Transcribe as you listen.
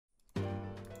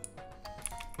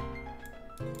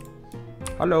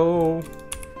Hello.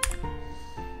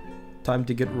 Time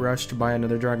to get rushed by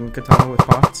another dragon katana with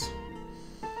pots.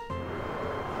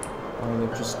 Oh,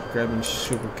 they're just grabbing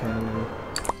sugar cane.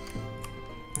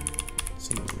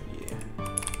 So, yeah.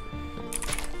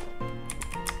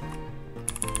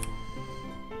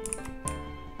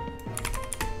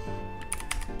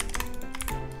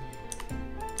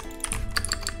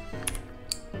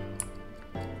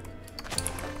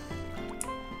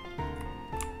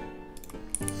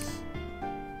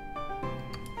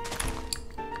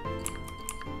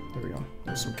 There we go.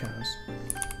 There's some cows.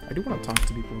 I do want to talk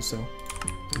to people, so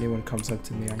if anyone comes up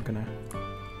to me, I'm gonna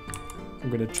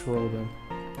troll them.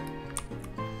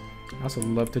 I also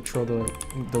love to troll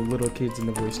the little kids in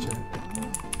the voice chat.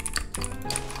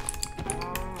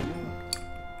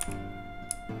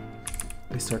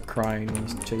 They start crying when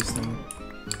you chase them.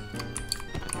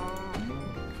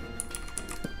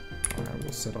 Alright,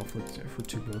 we'll set off for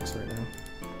 2 books right now.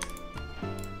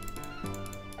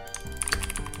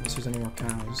 Unless there's any more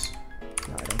cows.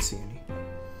 No, I don't see any.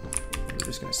 We're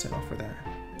just gonna set off for that.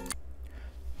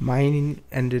 Mine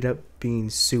ended up being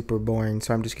super boring,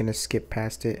 so I'm just gonna skip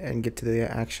past it and get to the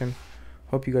action.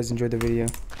 Hope you guys enjoyed the video.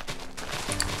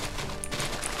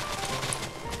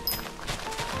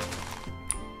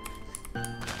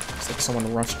 Looks like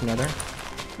someone rushed another.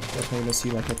 Definitely gonna see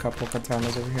like a couple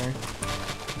katanas over here.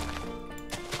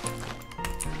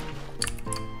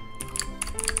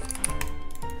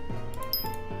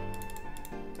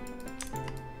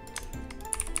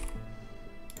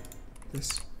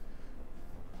 This.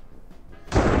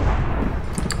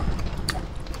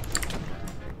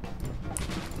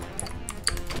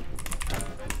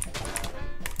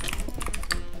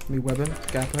 Let me web him,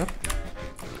 gap up.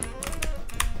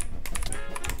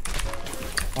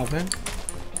 Off him.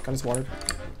 Got his watered.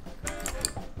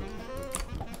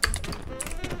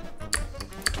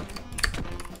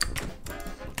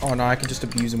 Oh no, I can just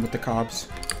abuse him with the cobs.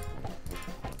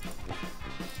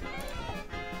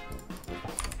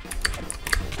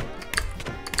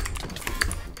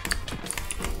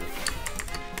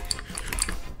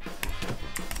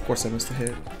 Of course I missed a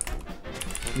hit.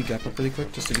 Let me gap up really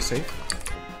quick just to be safe.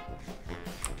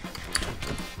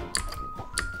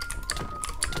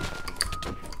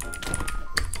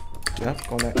 Yep,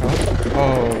 go on that cob.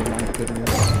 Oh my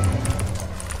goodness.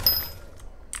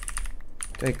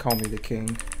 They call me the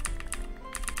king.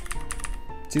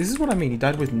 See, this is what I mean. He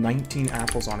died with 19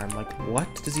 apples on him. Like,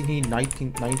 what does he need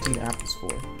 19 apples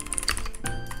for?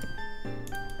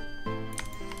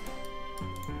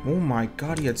 Oh my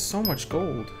god, he had so much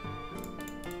gold.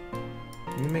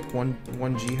 Let me make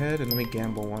one G head and let me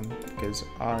gamble one because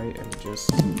I am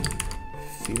just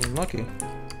feeling lucky.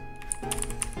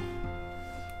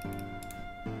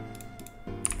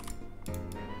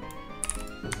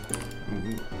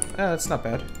 That's not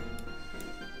bad.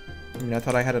 I mean, I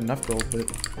thought I had enough gold, but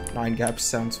 9 gaps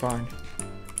sounds fine.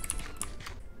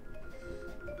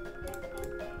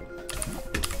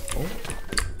 Oh,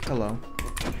 hello.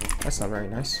 That's not very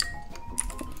nice.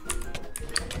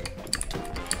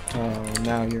 Oh,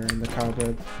 now you're in the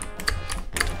cobweb.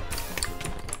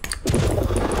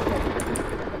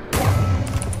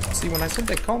 See, when I said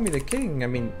they call me the king, I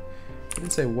mean, I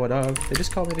didn't say what of. They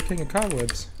just called me the king of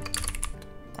cobwebs.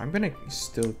 I'm gonna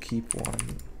still keep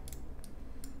one.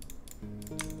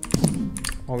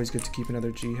 Always good to keep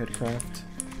another G head craft.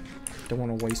 Don't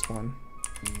want to waste one.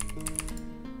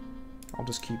 I'll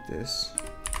just keep this.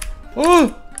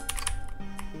 Oh!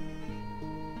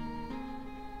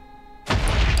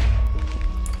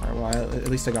 Alright, well, at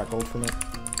least I got gold from it.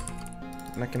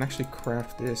 And I can actually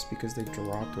craft this because they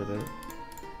dropped with it.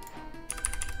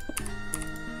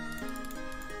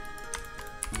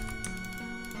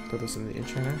 Throw this in the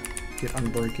enchanter. Get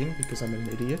unbreaking because I'm an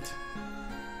idiot.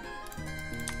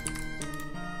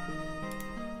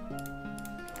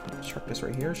 Sharpness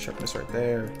right here, sharpness right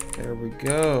there. There we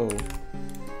go.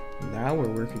 Now we're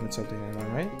working with something, am I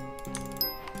right?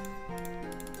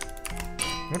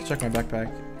 I'm gonna check my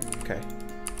backpack. Okay.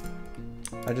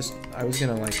 I was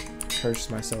gonna like curse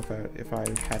myself out if I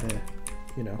had a,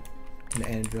 you know, an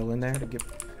anvil in there to get.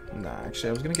 Nah, actually,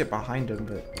 I was gonna get behind him,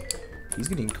 but he's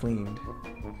getting cleaned.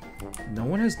 No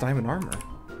one has diamond armor.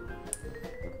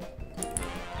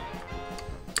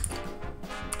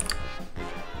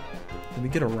 Let me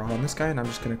get a rod on this guy, and I'm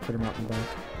just gonna put him out in the back.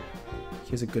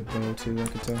 He has a good bow too, I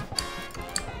can tell.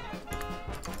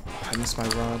 Oh, I miss my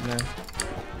rod now.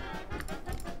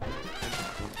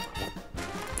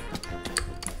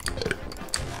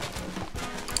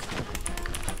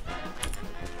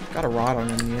 Got a rod on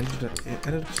him, and it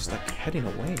ended up just like heading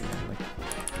away, man.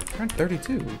 Like, around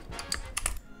 32.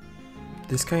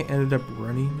 This guy ended up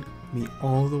running me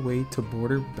all the way to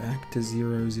border back to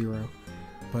 0-0.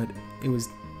 But it was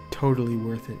totally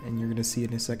worth it, and you're gonna see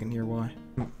in a second here why.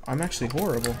 I'm actually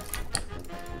horrible.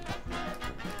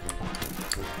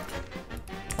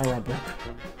 My rod broke.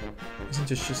 Isn't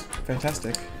this just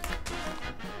fantastic?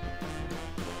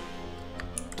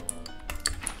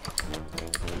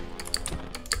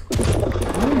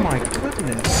 Oh my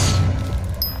goodness!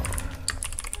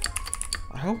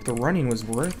 I hope the running was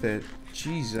worth it.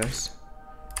 Jesus.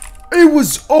 It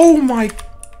was! Oh my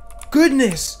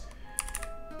goodness!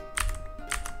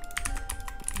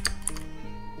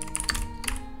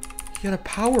 He had a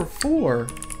power 4.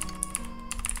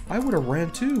 I would have ran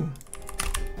too.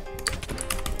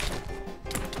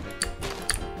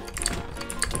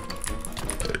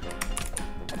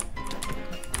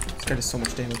 This guy does so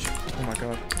much damage. Oh my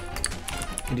god.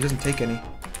 And he doesn't take any.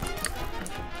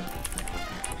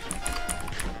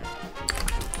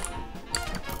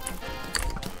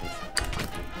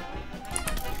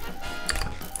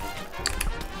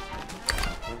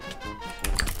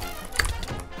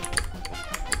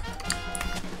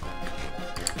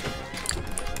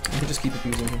 Just keep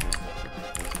abusing him.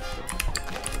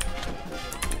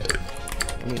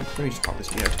 I mean, let me just pop this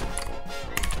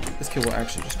BF. This kill will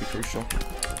actually just be crucial.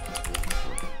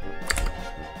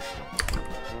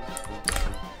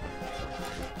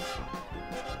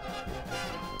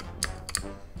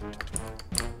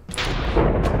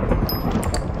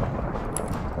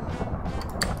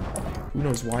 Who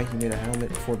knows why he made a helmet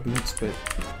before boots, but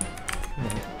you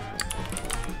know,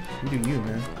 you do you,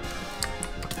 man.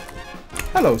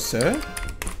 Hello, sir.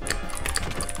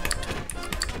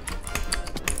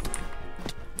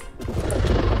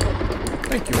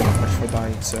 Thank you very much for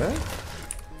dying, sir.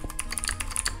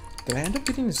 Did I end up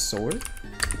getting his sword?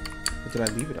 Or did I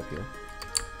leave it up here?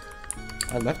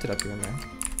 I left it up here, man.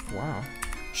 Wow.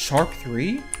 Sharp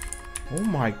 3? Oh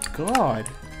my god.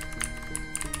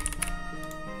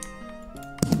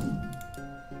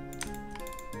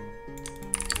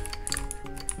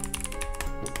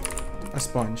 A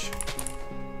sponge.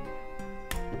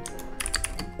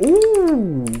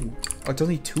 Ooh! Oh, it's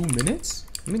only 2 minutes?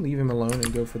 Let me leave him alone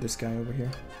and go for this guy over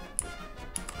here.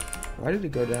 Why did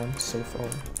it go down so far?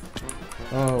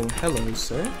 Oh, hello,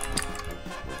 sir.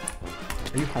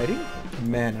 Are you hiding?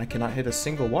 Man, I cannot hit a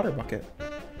single water bucket.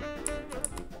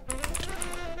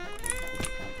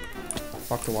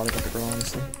 Fuck the water bucket, bro,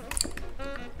 honestly.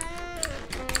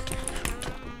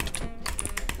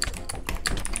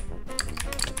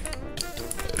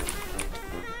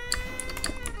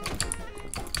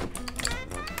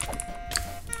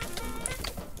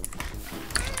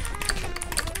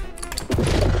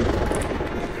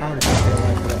 How did I stay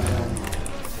alive for that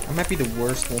long? I might be the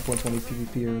worst 1.20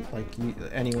 PvPer like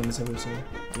anyone has ever seen.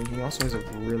 I mean, he also has a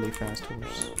really fast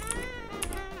horse.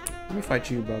 Let me fight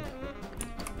you, bub.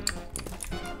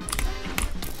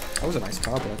 That was a nice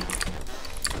combo.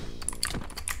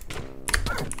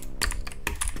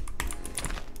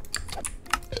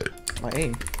 My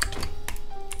aim.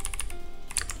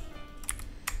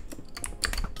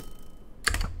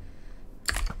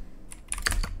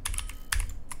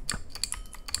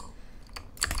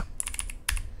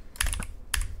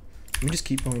 Let me just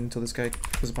keep going until this guy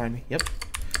goes behind me. Yep.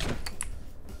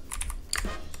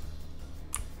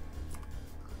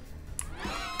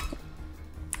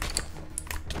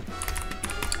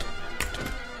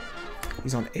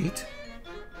 He's on 8.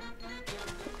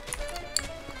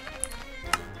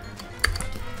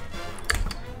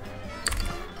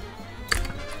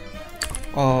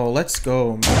 Oh, let's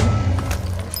go,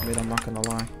 man. I'm not gonna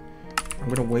lie. I'm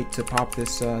gonna wait to pop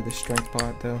this this strength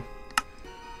pot though.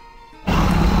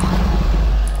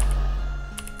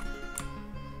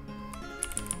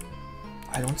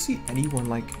 I don't see anyone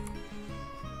like...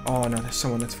 Oh no, there's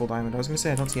someone that's full diamond. I was gonna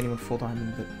say I don't see anyone full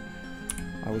diamond, but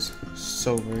I was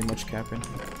so very much capping.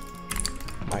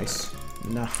 Nice.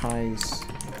 Nice.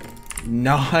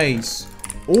 Nice!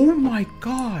 Oh my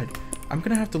god! I'm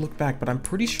gonna have to look back, but I'm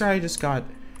pretty sure I just got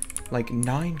like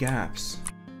 9 gaps.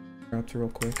 Up to real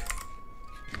quick.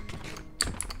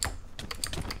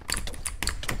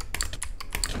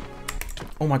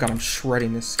 Oh my god, I'm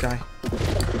shredding this guy.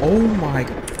 Oh my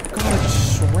god, I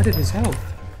just shredded his health.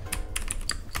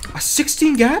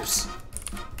 16 gaps?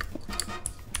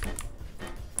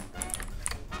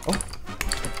 Oh. What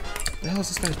the hell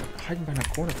is this guy hiding behind a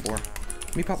corner for?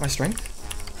 Let me pop my strength.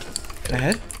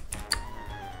 Ahead.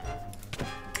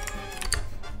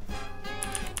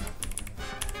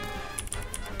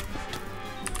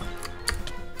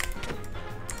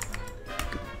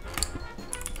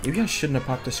 Maybe I shouldn't have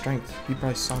popped the strength. He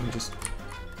probably saw me just...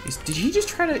 Did he just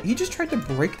try to... He just tried to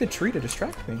break the tree to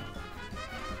distract me.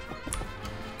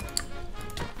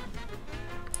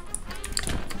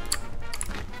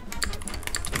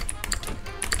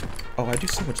 Oh, I do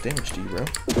so much damage to you, bro.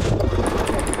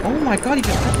 Oh my god, he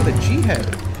just dropped with a G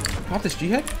head. Pop this G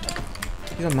head.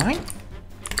 He's on 9?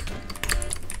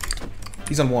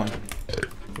 He's on 1.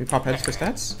 We pop heads for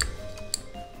stats.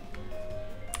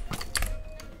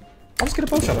 I'll just get a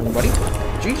bow shot on him, buddy.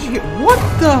 GG. What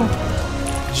the?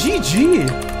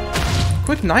 GG.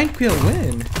 Quick 9 kill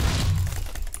win.